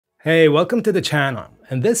Hey, welcome to the channel.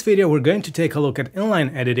 In this video we're going to take a look at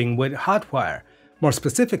inline editing with Hotwire. More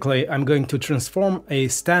specifically, I'm going to transform a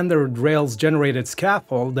standard Rails generated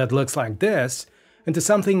scaffold that looks like this into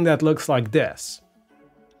something that looks like this.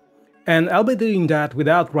 And I'll be doing that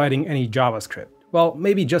without writing any JavaScript. Well,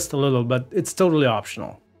 maybe just a little, but it's totally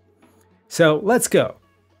optional. So let's go.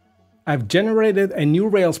 I've generated a new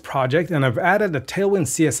Rails project and I've added a Tailwind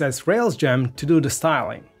CSS Rails gem to do the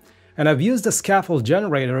styling. And I've used the scaffold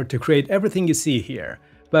generator to create everything you see here,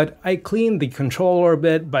 but I cleaned the controller a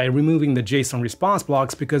bit by removing the JSON response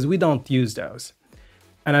blocks because we don't use those.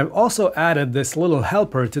 And I've also added this little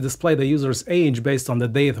helper to display the user's age based on the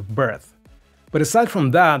date of birth. But aside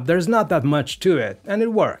from that, there's not that much to it, and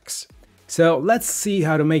it works. So let's see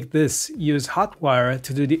how to make this use Hotwire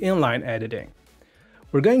to do the inline editing.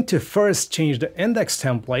 We're going to first change the index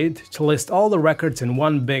template to list all the records in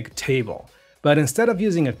one big table. But instead of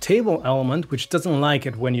using a table element, which doesn't like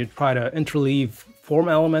it when you try to interleave form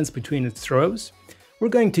elements between its rows, we're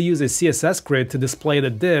going to use a CSS grid to display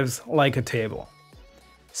the divs like a table.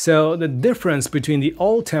 So the difference between the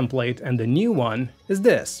old template and the new one is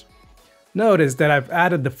this. Notice that I've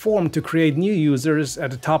added the form to create new users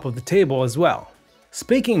at the top of the table as well.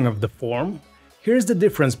 Speaking of the form, here's the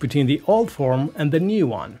difference between the old form and the new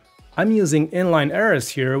one. I'm using inline errors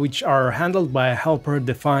here, which are handled by a helper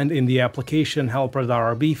defined in the application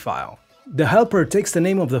helper.rb file. The helper takes the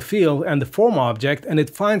name of the field and the form object and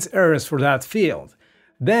it finds errors for that field.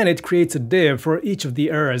 Then it creates a div for each of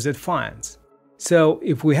the errors it finds. So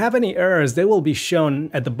if we have any errors, they will be shown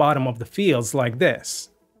at the bottom of the fields like this.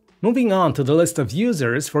 Moving on to the list of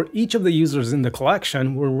users, for each of the users in the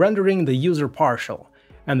collection, we're rendering the user partial.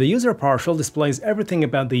 And the user partial displays everything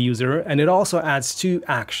about the user, and it also adds two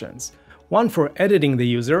actions, one for editing the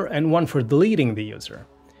user and one for deleting the user.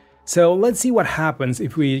 So let's see what happens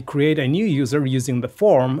if we create a new user using the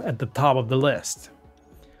form at the top of the list.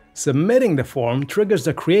 Submitting the form triggers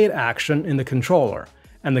the create action in the controller,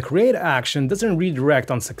 and the create action doesn't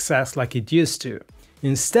redirect on success like it used to.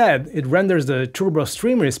 Instead, it renders the turbo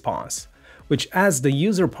stream response, which adds the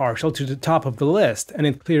user partial to the top of the list and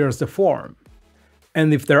it clears the form.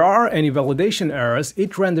 And if there are any validation errors,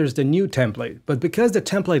 it renders the new template, but because the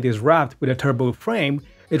template is wrapped with a turbo frame,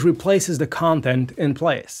 it replaces the content in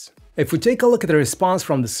place. If we take a look at the response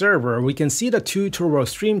from the server, we can see the two turbo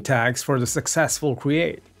stream tags for the successful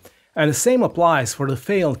create, and the same applies for the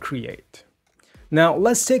failed create. Now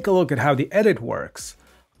let's take a look at how the edit works.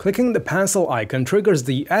 Clicking the pencil icon triggers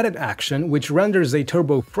the edit action, which renders a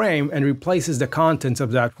turbo frame and replaces the contents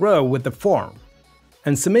of that row with the form.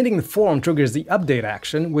 And submitting the form triggers the update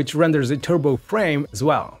action, which renders a turbo frame as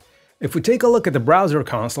well. If we take a look at the browser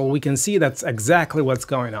console, we can see that's exactly what's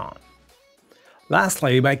going on.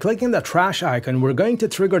 Lastly, by clicking the trash icon, we're going to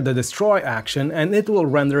trigger the destroy action and it will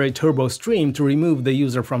render a turbo stream to remove the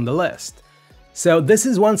user from the list. So this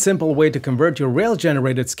is one simple way to convert your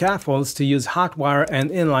Rails-generated scaffolds to use Hotwire and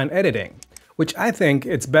inline editing, which I think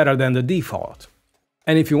it's better than the default.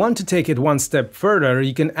 And if you want to take it one step further,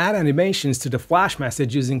 you can add animations to the flash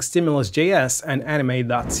message using Stimulus.js and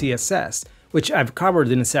animate.css, which I've covered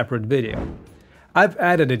in a separate video. I've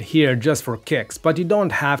added it here just for kicks, but you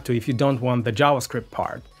don't have to if you don't want the JavaScript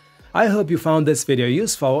part. I hope you found this video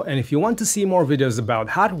useful, and if you want to see more videos about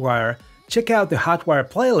Hotwire, check out the Hotwire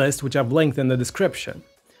playlist, which I've linked in the description.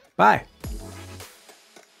 Bye!